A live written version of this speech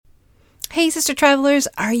Hey, sister travelers,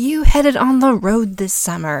 are you headed on the road this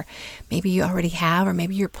summer? Maybe you already have, or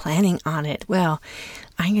maybe you're planning on it. Well,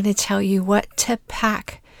 I'm going to tell you what to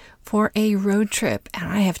pack for a road trip, and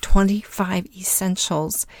I have 25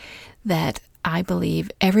 essentials that I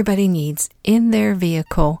believe everybody needs in their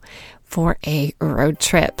vehicle for a road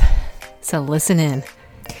trip. So listen in.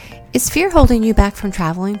 Is fear holding you back from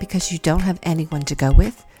traveling because you don't have anyone to go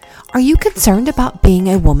with? Are you concerned about being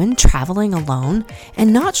a woman traveling alone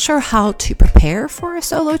and not sure how to prepare for a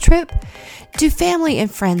solo trip? Do family and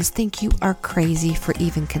friends think you are crazy for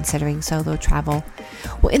even considering solo travel?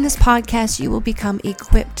 Well, in this podcast, you will become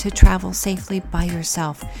equipped to travel safely by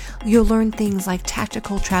yourself. You'll learn things like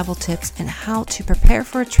tactical travel tips and how to prepare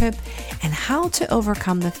for a trip and how to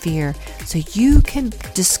overcome the fear so you can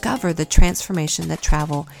discover the transformation that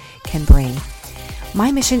travel can bring. My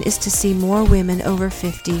mission is to see more women over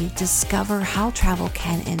 50 discover how travel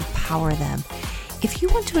can empower them. If you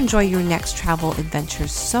want to enjoy your next travel adventure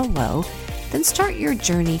solo, then start your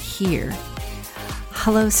journey here.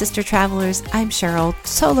 Hello, sister travelers. I'm Cheryl,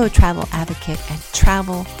 solo travel advocate and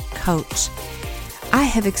travel coach. I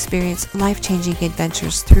have experienced life-changing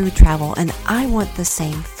adventures through travel, and I want the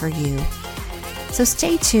same for you. So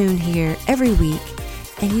stay tuned here every week,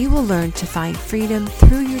 and you will learn to find freedom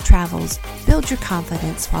through your travels, build your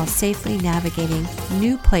confidence while safely navigating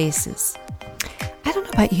new places. I don't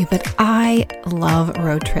know about you, but I love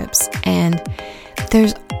road trips, and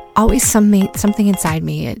there's always something inside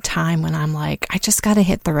me at a time when I'm like, I just got to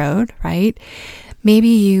hit the road, right? Maybe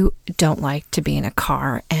you don't like to be in a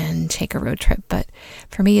car and take a road trip, but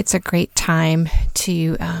for me, it's a great time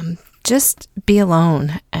to just be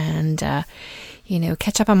alone and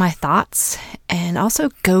catch up on my thoughts and also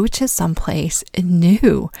go to someplace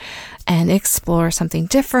new and explore something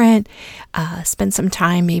different, spend some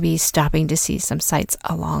time maybe stopping to see some sights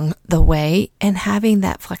along the way and having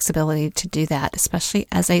that flexibility to do that, especially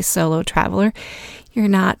as a solo traveler. You're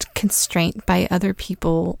not constrained by other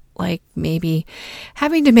people, like maybe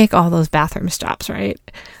having to make all those bathroom stops, right?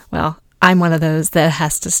 Well, I'm one of those that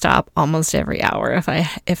has to stop almost every hour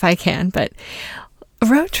if I can, but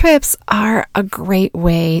road trips are a great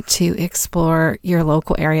way to explore your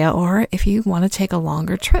local area, or if you want to take a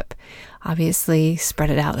longer trip, obviously spread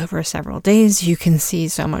it out over several days, you can see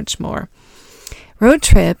so much more. Road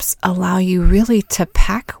trips allow you really to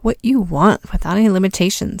pack what you want without any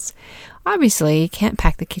limitations. Obviously, you can't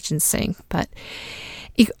pack the kitchen sink, but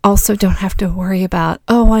you also don't have to worry about,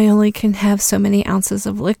 I only can have so many ounces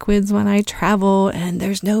of liquids when I travel, and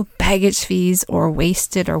there's no baggage fees or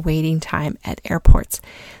wasted or waiting time at airports.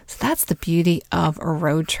 So that's the beauty of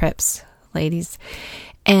road trips, ladies.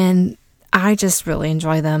 And I just really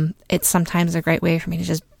enjoy them. It's sometimes a great way for me to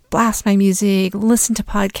just blast my music, listen to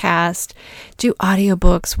podcasts, do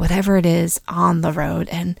audiobooks, whatever it is on the road,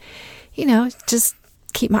 and, just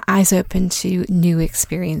keep my eyes open to new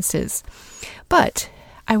experiences. But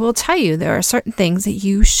I will tell you, there are certain things that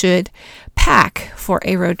you should pack for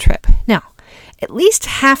a road trip. Now, at least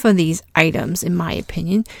half of these items, in my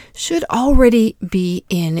opinion, should already be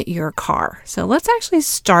in your car. So let's actually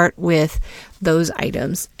start with those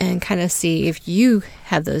items and kind of see if you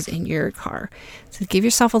have those in your car. So give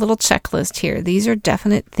yourself a little checklist here. These are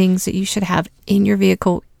definite things that you should have in your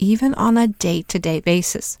vehicle, even on a day-to-day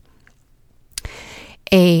basis.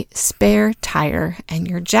 A spare tire and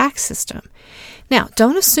your jack system. Now,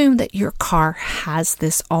 don't assume that your car has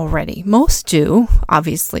this already. Most do,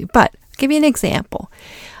 obviously, but I'll give you an example.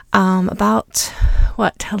 About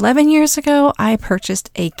 11 years ago, I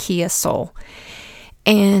purchased a Kia Soul,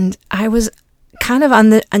 and I was kind of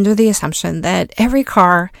under the assumption that every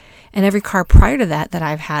car prior to that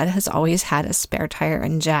I've had has always had a spare tire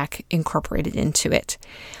and jack incorporated into it.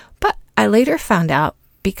 But I later found out,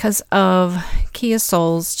 because of Kia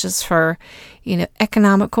Souls, just for,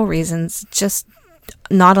 economical reasons, just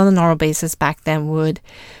not on a normal basis back then, would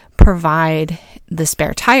provide the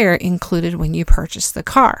spare tire included when you purchase the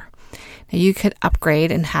car. Now, you could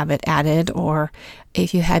upgrade and have it added, or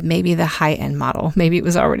if you had maybe the high-end model, maybe it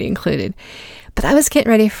was already included. But I was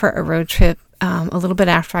getting ready for a road trip a little bit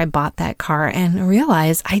after I bought that car and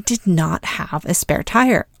realized I did not have a spare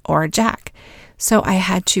tire or a jack. So I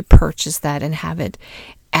had to purchase that and have it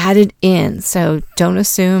added in. So don't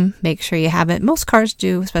assume, make sure you have it. Most cars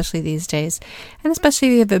do, especially these days, and especially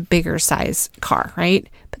if you have a bigger size car, right?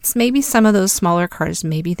 But maybe some of those smaller cars,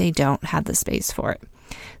 maybe they don't have the space for it.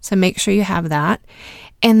 So make sure you have that.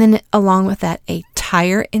 And then along with that, a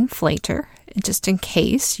tire inflator, just in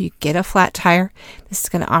case you get a flat tire. This is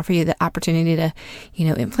going to offer you the opportunity to,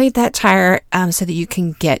 inflate that tire so that you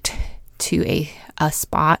can get to a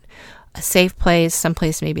spot, a safe place,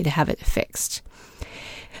 someplace maybe to have it fixed.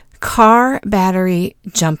 car battery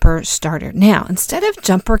jumper starter. Now, instead of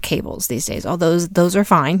jumper cables these days, although those are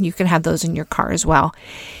fine, you can have those in your car as well.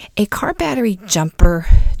 A car battery jump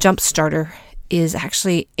starter is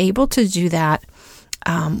actually able to do that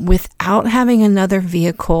without having another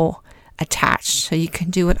vehicle attached. So you can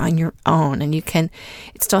do it on your own, and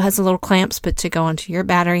it still has the little clamps, but to go onto your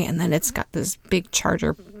battery, and then it's got this big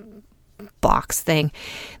charger box thing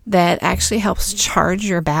that actually helps charge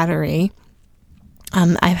your battery.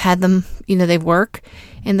 I've had them, they work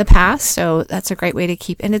in the past, so that's a great way to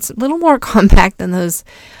keep, and it's a little more compact than those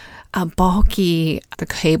bulky the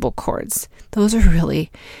cable cords. Those are really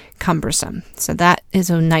cumbersome. So that is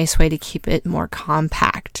a nice way to keep it more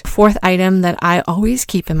compact. Fourth item that I always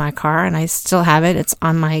keep in my car, and I still have it, it's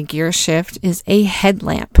on my gear shift, is a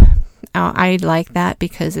headlamp. I like that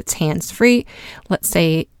because it's hands-free. Let's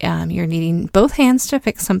say you're needing both hands to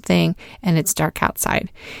fix something and it's dark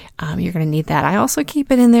outside. You're going to need that. I also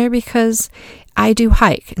keep it in there because I do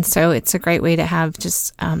hike. And so it's a great way to have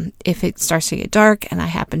just, if it starts to get dark and I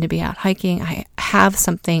happen to be out hiking, I have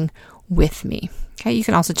something with me. Okay, you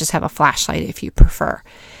can also just have a flashlight if you prefer.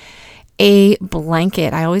 A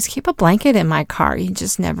blanket. I always keep a blanket in my car. You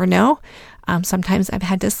just never know. Sometimes I've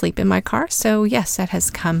had to sleep in my car. So yes, that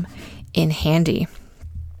has come in handy.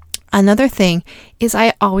 Another thing is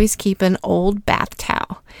I always keep an old bath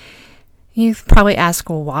towel. You've probably asked,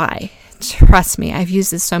 well, why? Trust me, I've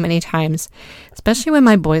used this so many times, especially when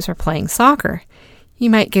my boys are playing soccer. You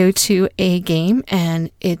might go to a game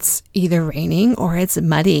and it's either raining or it's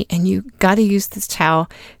muddy, and you got to use this towel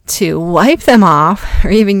to wipe them off,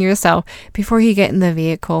 or even yourself, before you get in the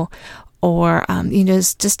vehicle, or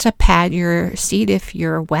just to pad your seat if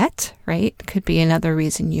you're wet, right? Could be another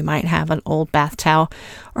reason you might have an old bath towel,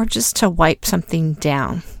 or just to wipe something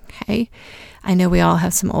down. Okay, I know we all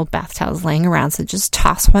have some old bath towels laying around, so just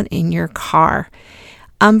toss one in your car.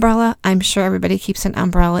 Umbrella. I'm sure everybody keeps an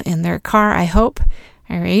umbrella in their car, I hope.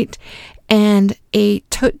 All right. And a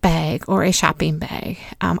tote bag or a shopping bag.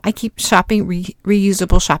 I keep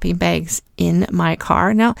reusable shopping bags in my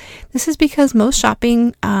car. Now, this is because most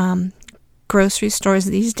shopping grocery stores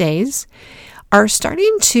these days are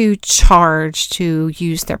starting to charge to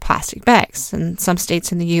use their plastic bags. In some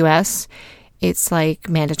states in the U.S., it's like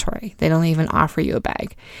mandatory. They don't even offer you a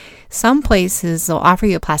bag. Some places, they'll offer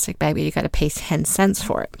you a plastic bag, but you got to pay 10 cents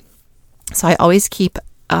for it. So I always keep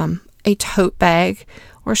a tote bag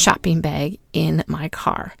or shopping bag in my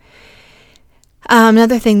car.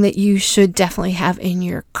 Another thing that you should definitely have in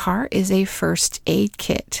your car is a first aid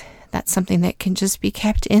kit. That's something that can just be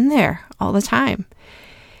kept in there all the time.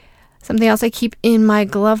 Something else I keep in my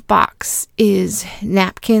glove box is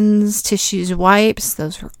napkins, tissues, wipes.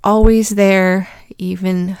 Those are always there,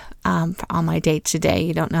 even on my day-to-day.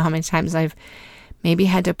 You don't know how many times I've maybe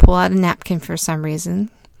had to pull out a napkin for some reason.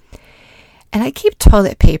 And I keep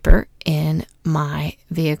toilet paper in my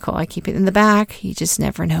vehicle. I keep it in the back. You just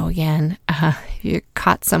never know again if you're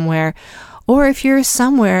caught somewhere, or if you're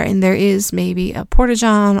somewhere and there is maybe a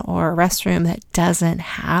porta-john or a restroom that doesn't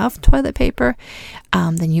have toilet paper,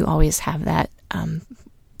 then you always have that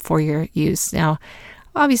for your use. Now,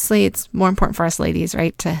 obviously, it's more important for us ladies,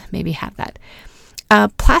 right, to maybe have that.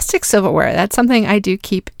 Plastic silverware. That's something I do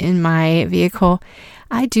keep in my vehicle.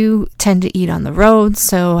 I do tend to eat on the road,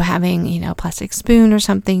 so having, a plastic spoon or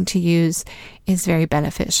something to use is very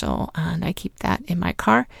beneficial, and I keep that in my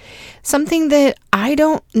car. Something that I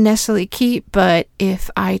don't necessarily keep, but if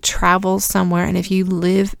I travel somewhere, and if you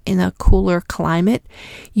live in a cooler climate,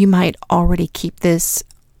 you might already keep this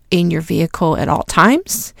in your vehicle at all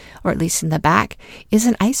times, or at least in the back, is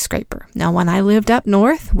an ice scraper. Now, when I lived up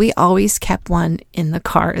north, we always kept one in the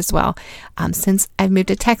car as well. Since I've moved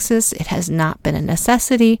to Texas, it has not been a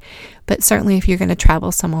necessity, but certainly if you're going to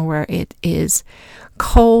travel somewhere where it is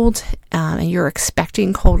cold and you're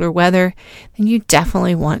expecting colder weather, then you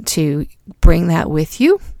definitely want to bring that with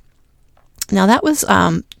you. Now, that was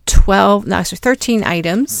 13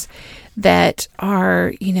 items that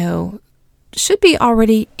are, should be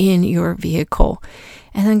already in your vehicle.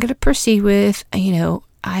 And I'm going to proceed with, I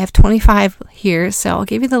have 25 here, so I'll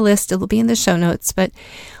give you the list. It'll be in the show notes. But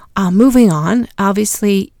moving on,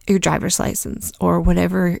 obviously, your driver's license or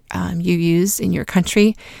whatever you use in your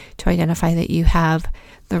country to identify that you have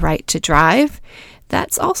the right to drive.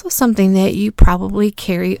 That's also something that you probably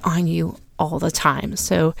carry on you all the time.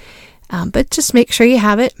 So, but just make sure you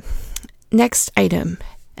have it. Next item,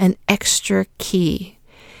 an extra key.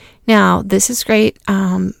 Now, this is great.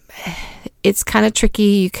 It's kind of tricky.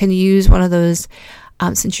 You can use one of those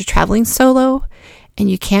since you're traveling solo and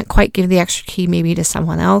you can't quite give the extra key maybe to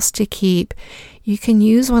someone else to keep. You can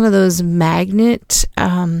use one of those magnet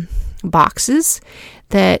boxes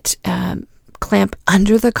that clamp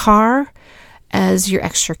under the car as your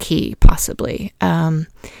extra key, possibly.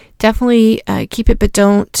 Definitely keep it, but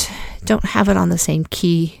don't have it on the same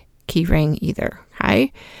key ring either.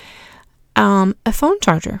 Okay. A phone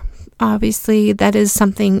charger. Obviously, that is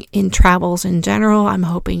something in travels in general I'm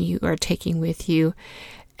hoping you are taking with you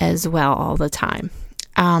as well all the time.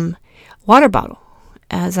 Water bottle.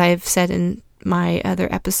 As I've said in my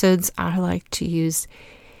other episodes, I like to use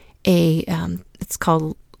it's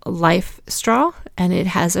called Life Straw, and it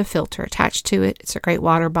has a filter attached to it. It's a great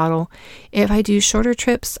water bottle. If I do shorter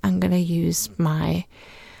trips, I'm going to use my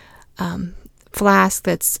flask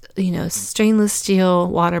that's, stainless steel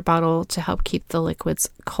water bottle to help keep the liquids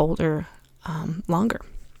colder longer.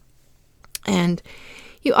 And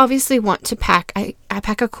you obviously want to pack, I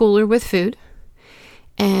pack a cooler with food,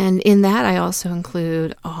 and in that I also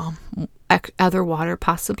include other water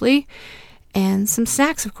possibly, and some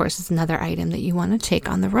snacks, of course, is another item that you want to take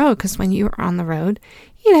on the road, because when you're on the road,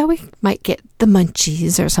 we might get the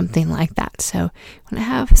munchies or something like that. So you want to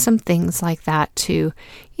have some things like that too,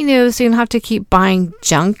 so you don't have to keep buying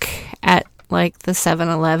junk at like the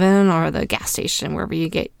 7-Eleven or the gas station, wherever you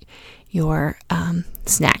get your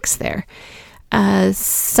snacks there.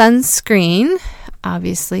 Sunscreen,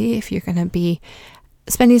 obviously, if you're going to be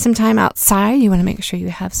spending some time outside, you want to make sure you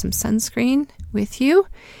have some sunscreen with you.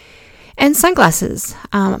 And sunglasses.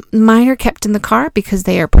 Mine are kept in the car because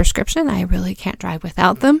they are prescription. I really can't drive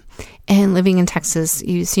without them. And living in Texas,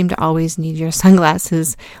 you seem to always need your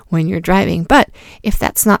sunglasses when you're driving. But if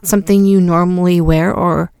that's not something you normally wear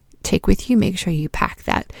or take with you, make sure you pack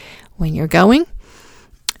that when you're going.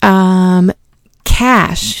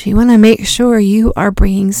 Cash. You want to make sure you are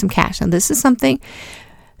bringing some cash. And this is something.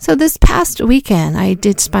 So this past weekend, I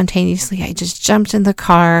did spontaneously. I just jumped in the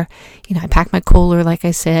car. I packed my cooler, like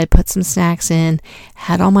I said, put some snacks in,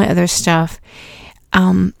 had all my other stuff.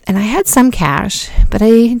 And I had some cash, but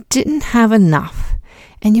I didn't have enough.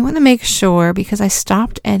 And you want to make sure, because I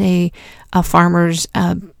stopped at a farmer's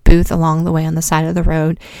booth along the way on the side of the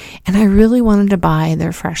road, and I really wanted to buy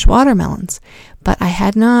their fresh watermelons, but I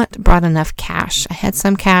had not brought enough cash. I had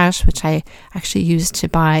some cash, which I actually used to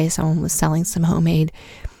buy. Someone was selling some homemade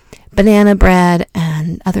banana bread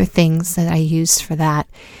and other things that I used for that.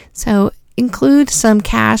 So include some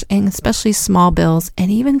cash, and especially small bills and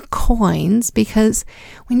even coins, because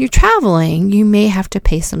when you're traveling, you may have to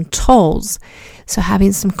pay some tolls. So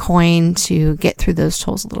having some coin to get through those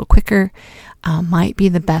tolls a little quicker might be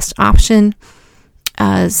the best option.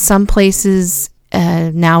 Some places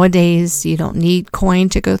nowadays, you don't need coin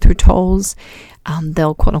to go through tolls.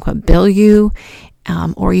 They'll quote unquote bill you.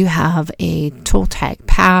 Or you have a toll tag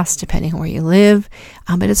pass, depending on where you live.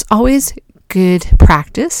 But it's always good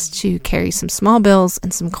practice to carry some small bills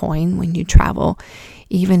and some coin when you travel,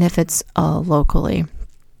 even if it's locally.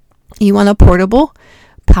 You want a portable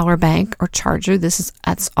power bank or charger.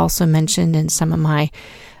 That's also mentioned in some of my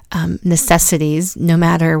necessities. No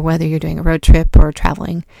matter whether you're doing a road trip or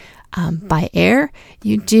traveling by air,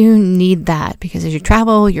 you do need that, because as you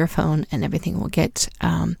travel, your phone and everything will get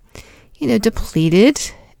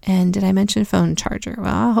depleted. And did I mention phone charger?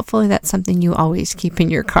 Well, hopefully that's something you always keep in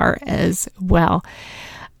your car as well.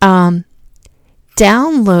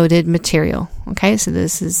 Downloaded material. Okay, so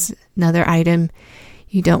this is another item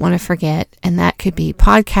you don't want to forget, and that could be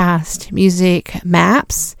podcast, music,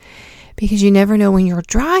 maps, because you never know when you're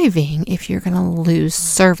driving if you're going to lose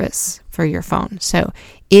service for your phone. So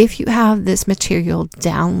if you have this material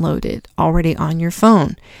downloaded already on your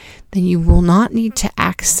phone, then you will not need to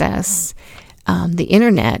access the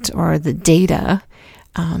internet or the data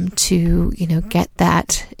to get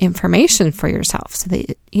that information for yourself. So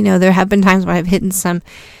there have been times where I've hit in some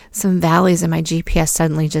valleys and my GPS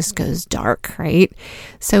suddenly just goes dark, right?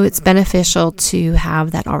 So it's beneficial to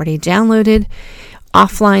have that already downloaded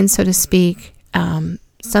offline, so to speak.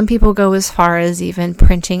 Some people go as far as even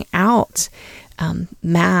printing out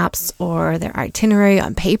maps or their itinerary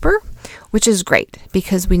on paper, which is great,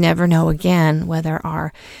 because we never know again whether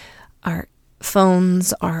our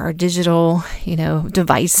phones or our digital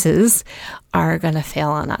devices are going to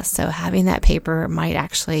fail on us. So having that paper might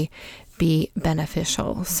actually be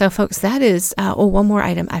beneficial. So folks, that is one more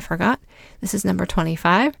item I forgot. This is number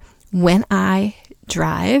 25. When I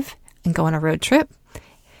drive and go on a road trip,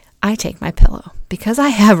 I take my pillow, because I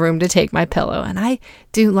have room to take my pillow, and I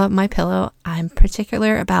do love my pillow. I'm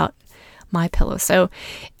particular about my pillow. So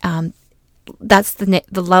that's the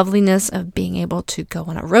loveliness of being able to go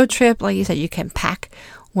on a road trip. Like you said, you can pack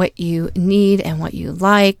what you need and what you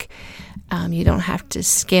like. You don't have to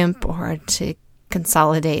skimp or to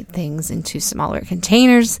consolidate things into smaller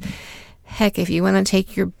containers. Heck, if you want to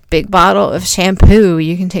take your big bottle of shampoo,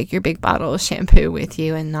 you can take your big bottle of shampoo with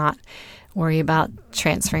you and not worry about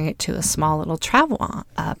transferring it to a small little travel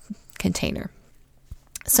container.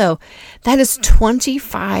 So that is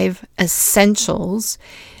 25 essentials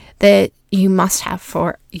that you must have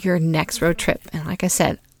for your next road trip. And like I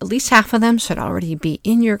said, at least half of them should already be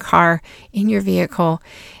in your car, in your vehicle,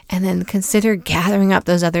 and then consider gathering up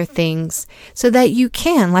those other things so that you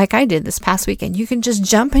can, like I did this past weekend, you can just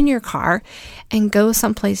jump in your car and go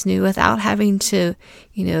someplace new without having to,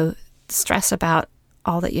 stress about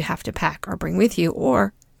all that you have to pack or bring with you,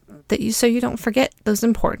 or so you don't forget those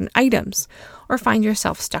important items or find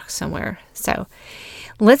yourself stuck somewhere. So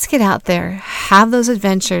let's get out there, have those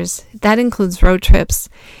adventures. That includes road trips,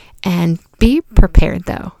 and be prepared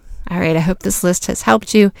though. All right, I hope this list has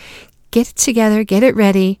helped you. Get it together, get it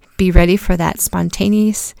ready, be ready for that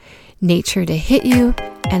spontaneous nature to hit you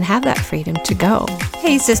and have that freedom to go.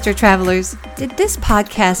 Hey, sister travelers, did this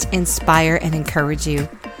podcast inspire and encourage you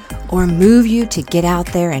or move you to get out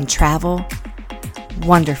there and travel?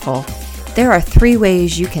 Wonderful. There are 3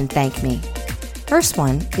 ways you can thank me. First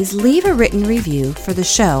one is leave a written review for the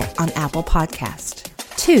show on Apple Podcast.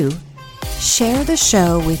 2, share the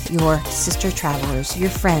show with your sister travelers, your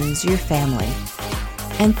friends, your family.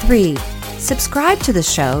 And 3, subscribe to the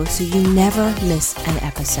show so you never miss an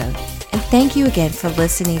episode. And thank you again for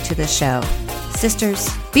listening to the show. Sisters,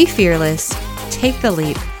 be fearless, take the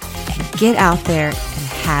leap, and get out there and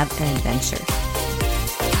have an adventure.